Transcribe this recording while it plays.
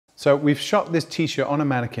So we've shot this t-shirt on a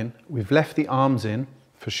mannequin, we've left the arms in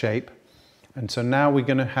for shape, and so now we're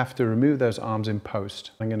going to have to remove those arms in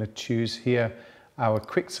post. I'm going to choose here our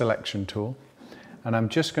quick selection tool, and I'm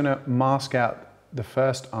just going to mask out the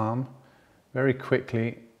first arm very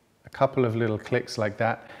quickly, a couple of little clicks like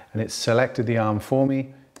that, and it's selected the arm for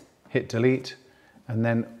me. Hit delete, and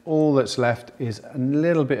then all that's left is a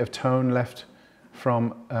little bit of tone left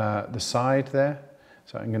from the side there.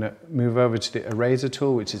 So I'm going to move over to the eraser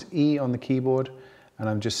tool, which is E on the keyboard, and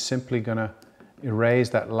I'm just simply going to erase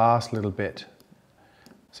that last little bit.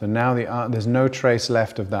 So now there's no trace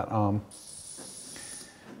left of that arm.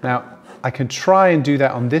 Now I can try and do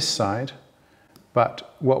that on this side,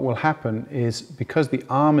 but what will happen is, because the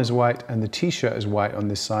arm is white and the t-shirt is white on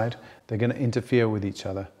this side, they're going to interfere with each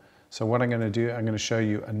other. So what I'm going to do, I'm going to show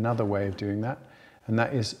you another way of doing that, and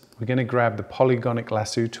that is we're going to grab the Polygonal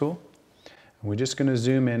Lasso tool, and we're just going to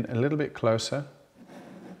zoom in a little bit closer,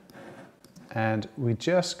 and we're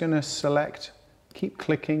just going to select, keep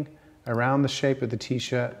clicking around the shape of the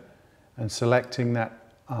t-shirt and selecting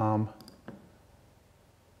that arm.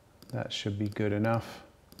 That should be good enough.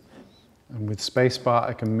 And with spacebar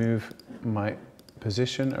I can move my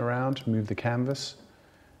position around, move the canvas,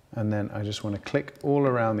 and then I just want to click all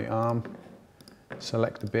around the arm,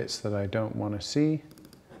 select the bits that I don't want to see,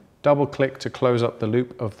 double click to close up the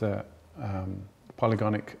loop of the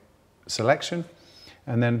polygonic selection,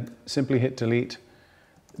 and then simply hit delete,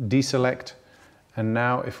 deselect, and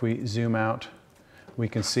now if we zoom out we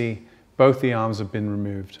can see both the arms have been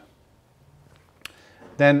removed.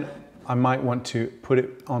 Then I might want to put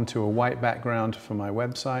it onto a white background for my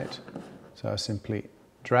website, so I simply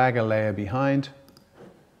drag a layer behind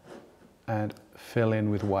and fill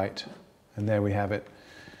in with white, and there we have it.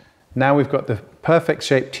 Now we've got the perfect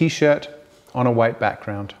shaped t-shirt on a white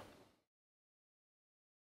background.